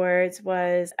Magazine Awards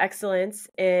was excellence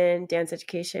in dance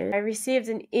education. I received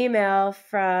an email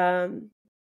from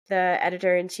the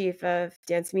editor-in-chief of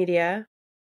Dance Media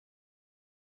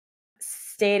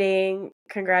stating,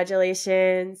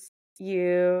 "Congratulations,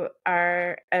 you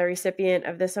are a recipient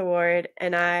of this award."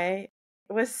 And I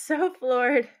was so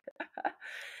floored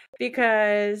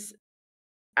because,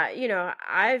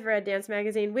 I've read Dance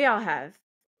Magazine. We all have.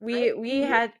 Right?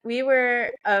 We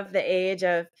were of the age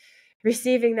of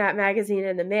receiving that magazine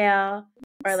in the mail,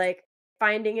 or like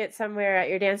finding it somewhere at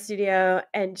your dance studio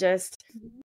and just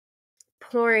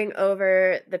poring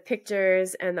over the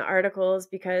pictures and the articles,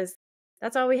 because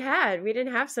that's all we had. We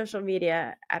didn't have social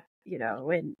media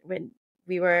when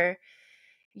we were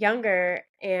younger.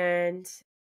 And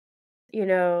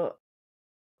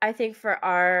I think for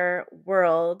our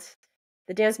world,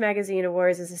 the Dance Magazine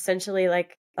Awards is essentially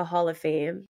like the Hall of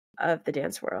Fame of the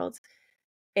dance world.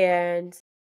 And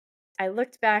I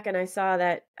looked back and I saw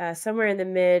that somewhere in the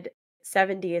mid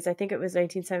 70s, I think it was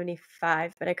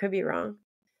 1975, but I could be wrong,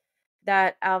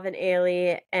 that Alvin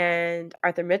Ailey and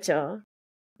Arthur Mitchell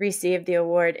received the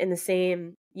award in the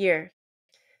same year.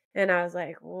 And I was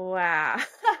like, wow,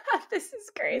 this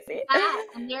is crazy.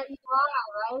 And there you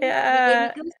are, right?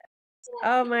 Yeah. You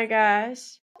Oh my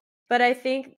gosh. But I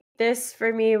think this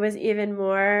for me was even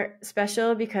more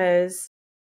special because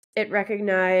it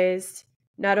recognized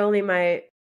not only my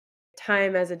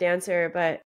time as a dancer,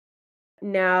 but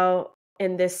now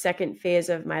in this second phase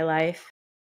of my life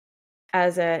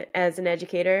as an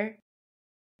educator.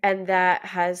 And that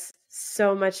has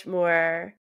so much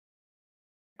more,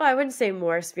 well, I wouldn't say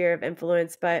more sphere of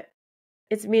influence, but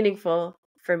it's meaningful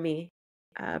for me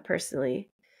personally,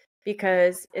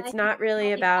 because it's not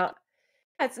really about,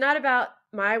 it's not about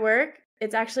my work.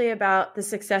 It's actually about the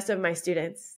success of my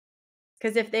students.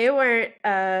 Because if they weren't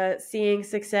seeing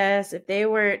success, if they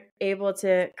weren't able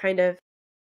to kind of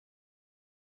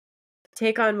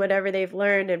take on whatever they've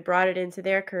learned and brought it into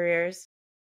their careers,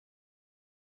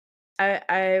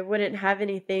 I wouldn't have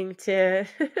anything to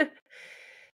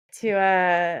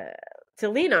to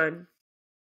lean on.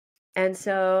 And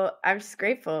so I'm just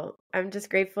grateful. I'm just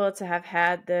grateful to have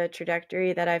had the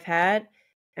trajectory that I've had,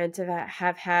 and to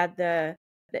have had the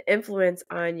influence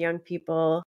on young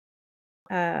people.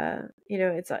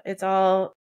 It's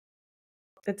all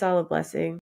a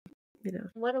blessing.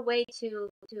 What a way to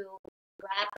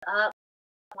wrap up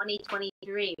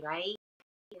 2023, right?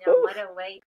 What a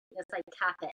way to just like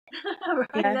cap it.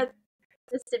 Right? Yeah. That's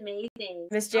just amazing.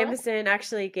 Miss Jameson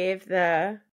actually gave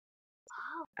the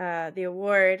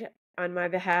award on my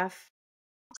behalf.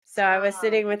 So I was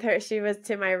sitting with her. She was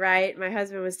to my right. My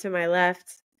husband was to my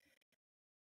left.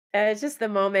 It's just the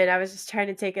moment. I was just trying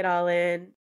to take it all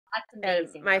in. That's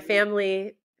amazing. And my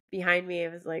family behind me,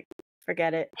 it was like,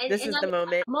 forget it. This is the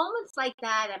moment. Moments like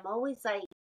that, I'm always like,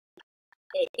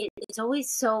 it's always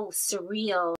so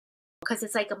surreal because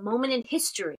it's like a moment in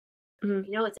history.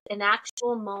 Mm-hmm. It's an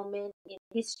actual moment in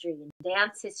history, in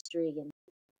dance history, and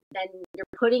then you're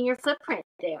putting your footprint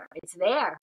there. It's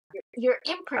there. Your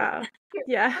imprint. Wow.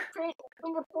 Yeah.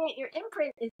 Fingerprint, your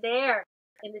imprint is there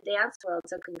in the dance world.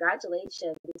 So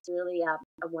congratulations. It's really a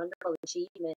wonderful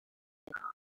achievement.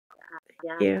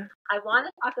 Yeah. Thank you. I want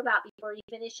to talk about, before you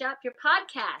finish up, your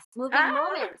podcast, Moving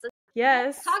Moments.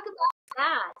 Yes. Let's talk about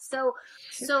that. So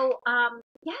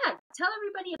tell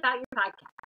everybody about your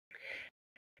podcast.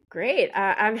 Great.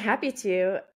 I'm happy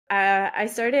to. I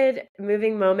started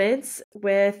Moving Moments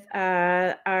with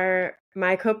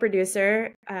my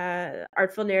co-producer,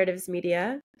 Artful Narratives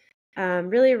Media,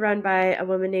 really run by a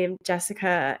woman named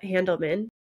Jessica Handelman.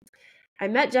 I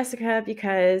met Jessica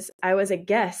because I was a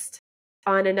guest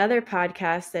on another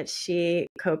podcast that she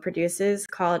co-produces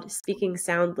called Speaking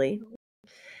Soundly.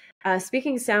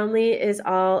 Speaking Soundly is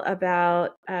all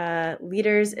about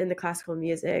leaders in the classical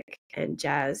music and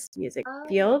jazz music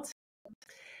field.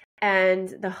 And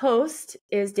the host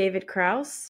is David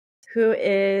Krause, who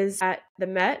is at the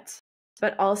Met,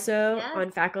 but also on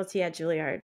faculty at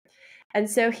Juilliard. And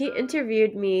so he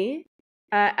interviewed me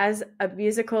as a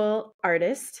musical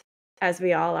artist, as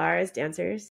we all are as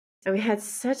dancers. And we had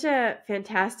such a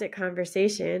fantastic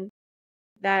conversation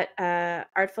that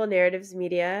Artful Narratives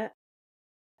Media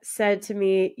said to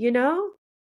me, you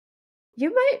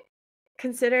might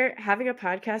consider having a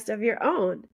podcast of your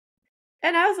own.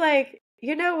 And I was like,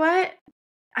 you know what?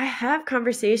 I have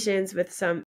conversations with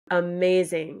some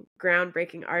amazing,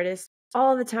 groundbreaking artists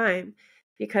all the time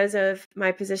because of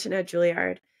my position at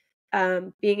Juilliard.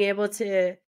 Being able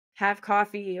to have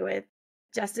coffee with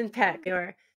Justin Peck,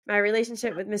 or my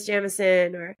relationship with Miss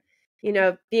Jamison, or,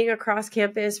 being across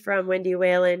campus from Wendy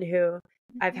Whalen, who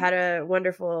I've had a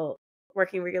wonderful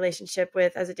working relationship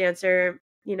with as a dancer,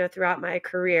 throughout my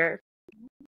career.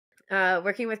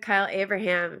 Working with Kyle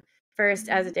Abraham, first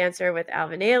as a dancer with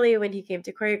Alvin Ailey when he came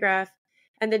to choreograph,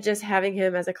 and then just having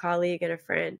him as a colleague and a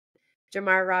friend.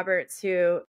 Jamar Roberts,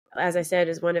 who, as I said,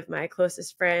 is one of my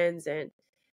closest friends and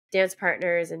dance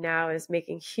partners, and now is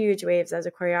making huge waves as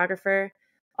a choreographer.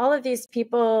 All of these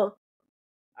people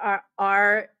are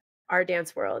our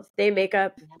dance world. They make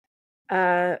up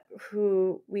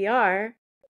who we are.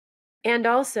 And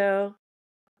also,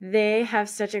 they have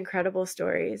such incredible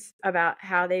stories about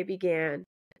how they began,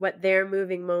 what their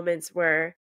moving moments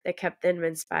were that kept them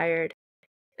inspired.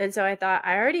 And so I thought,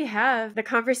 I already have the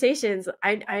conversations.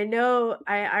 I know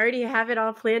I already have it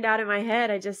all planned out in my head.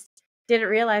 I just didn't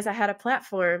realize I had a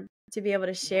platform to be able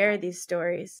to share these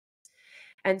stories.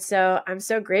 And so I'm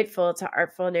so grateful to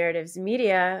Artful Narratives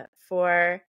Media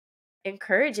for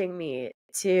encouraging me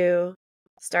to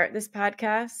start this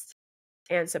podcast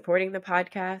and supporting the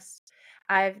podcast.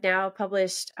 I've now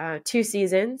published 2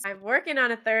 seasons. I'm working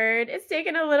on a third. It's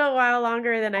taken a little while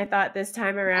longer than I thought this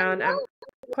time around. I'm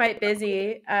quite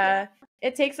busy.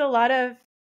 It takes a lot of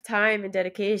time and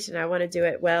dedication. I want to do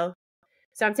it well.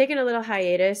 So I'm taking a little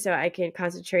hiatus so I can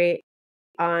concentrate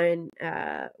on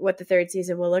what the third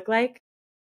season will look like.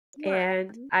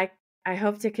 And I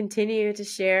hope to continue to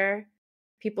share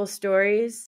people's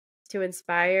stories, to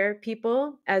inspire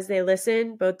people as they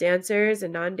listen, both dancers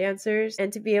and non-dancers,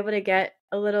 and to be able to get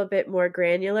a little bit more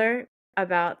granular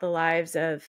about the lives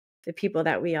of the people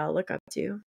that we all look up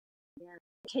to. Yeah.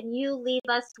 Can you leave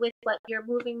us with what your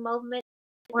moving moment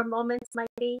or moments might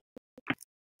be?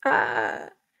 There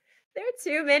are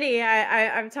too many.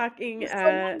 I'm talking,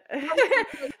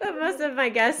 most of my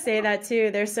guests say that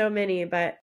too. There's so many,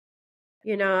 but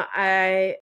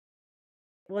I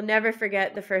will never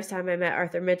forget the first time I met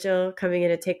Arthur Mitchell coming in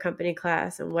to take company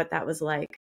class and what that was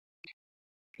like.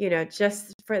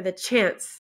 Just for the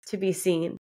chance to be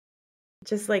seen.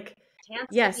 Just like,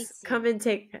 yes, come and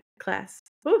take class.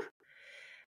 Whew.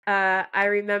 I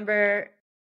remember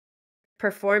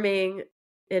performing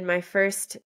in my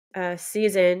first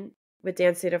season with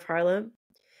Dance State of Harlem.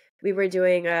 We were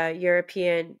doing a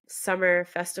European summer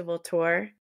festival tour.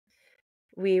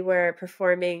 We were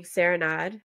performing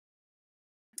Serenade,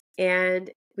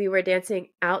 and we were dancing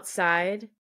outside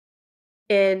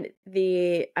in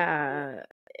the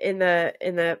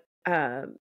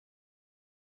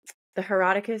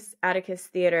Herodotus Atticus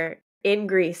Theater in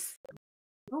Greece.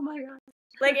 Oh my God.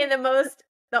 Like in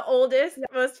the oldest,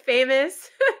 most famous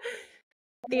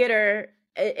theater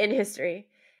in history.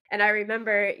 And I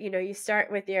remember, you start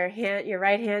with your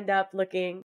right hand up,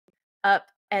 looking up,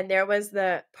 and there was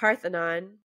the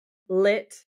Parthenon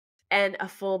lit and a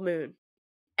full moon.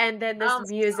 And then this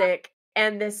music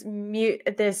and this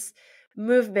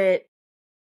movement.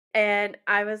 And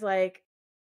I was like,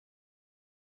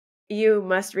 you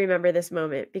must remember this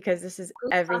moment because this is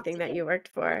everything that you worked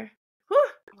for. Whew.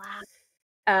 Wow.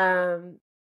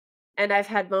 And I've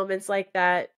had moments like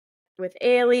that with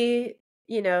Ailey.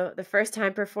 The first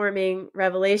time performing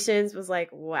Revelations was like,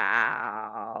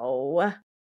 wow.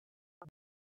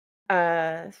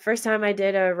 First time I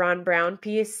did a Ron Brown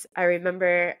piece, I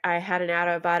remember I had an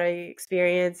out-of-body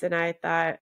experience and I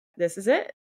thought, this is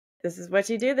it. This is what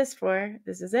you do this for.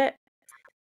 This is it.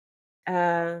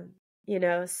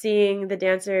 Seeing the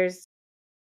dancers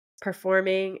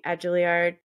performing at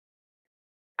Juilliard,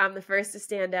 I'm the first to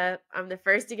stand up. I'm the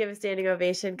first to give a standing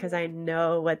ovation because I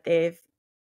know what they've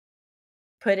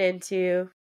put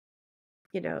into,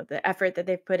 the effort that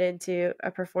they've put into a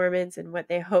performance and what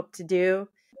they hope to do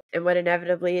and what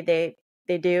inevitably they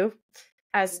do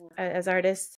as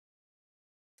artists.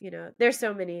 There's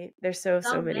so many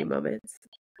moments.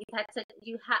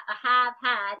 You have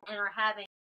had and are having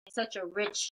such a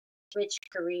rich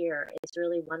career. It's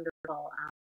really wonderful.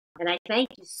 And I thank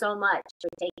you so much for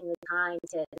taking the time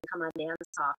to come on Dance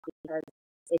Talk, because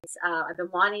it's I've been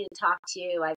wanting to talk to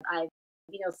you. I've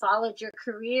followed your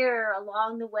career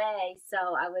along the way, so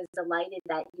I was delighted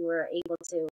that you were able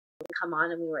to come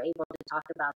on and we were able to talk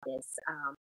about this.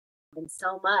 And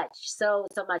so much.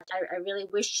 I really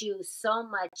wish you so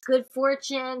much good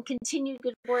fortune, continued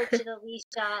good fortune,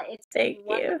 Alicia. It's been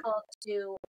wonderful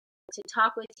to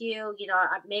talk with you.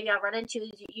 Maybe I'll run into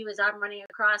you as I'm running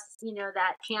across,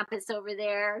 that campus over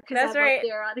there, because I'm up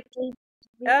there on occasion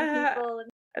meeting people.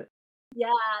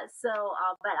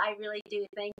 But I really do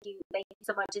thank you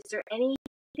so much. Is there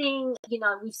anything,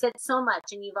 we've said so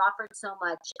much and you've offered so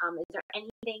much. Is there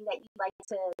anything that you'd like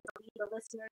to leave the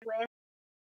listeners with?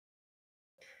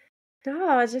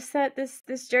 No, just that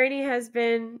this journey has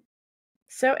been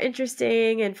so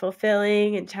interesting and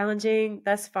fulfilling and challenging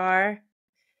thus far.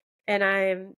 And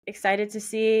I'm excited to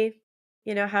see,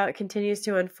 how it continues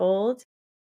to unfold.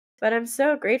 But I'm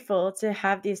so grateful to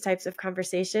have these types of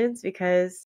conversations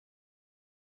because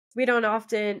we don't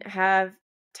often have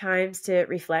times to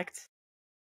reflect,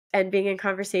 and being in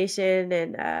conversation,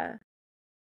 and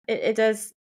it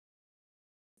does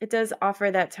offer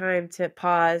that time to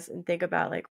pause and think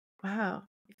about, like, wow,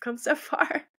 we've come so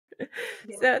far.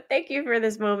 So thank you for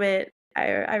this moment.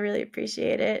 I really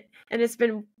appreciate it. And it's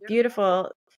been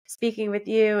beautiful speaking with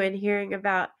you and hearing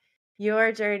about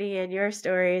your journey and your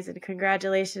stories, and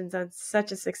congratulations on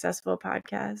such a successful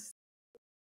podcast.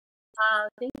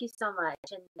 Thank you so much.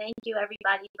 And thank you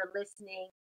everybody for listening.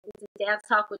 This is Dance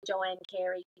Talk with Joanne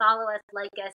Carey. Follow us,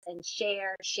 like us, and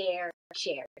share.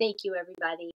 Thank you,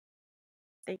 everybody.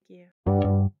 Thank you.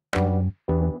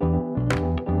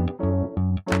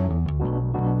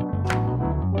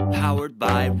 Powered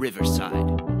by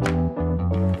Riverside.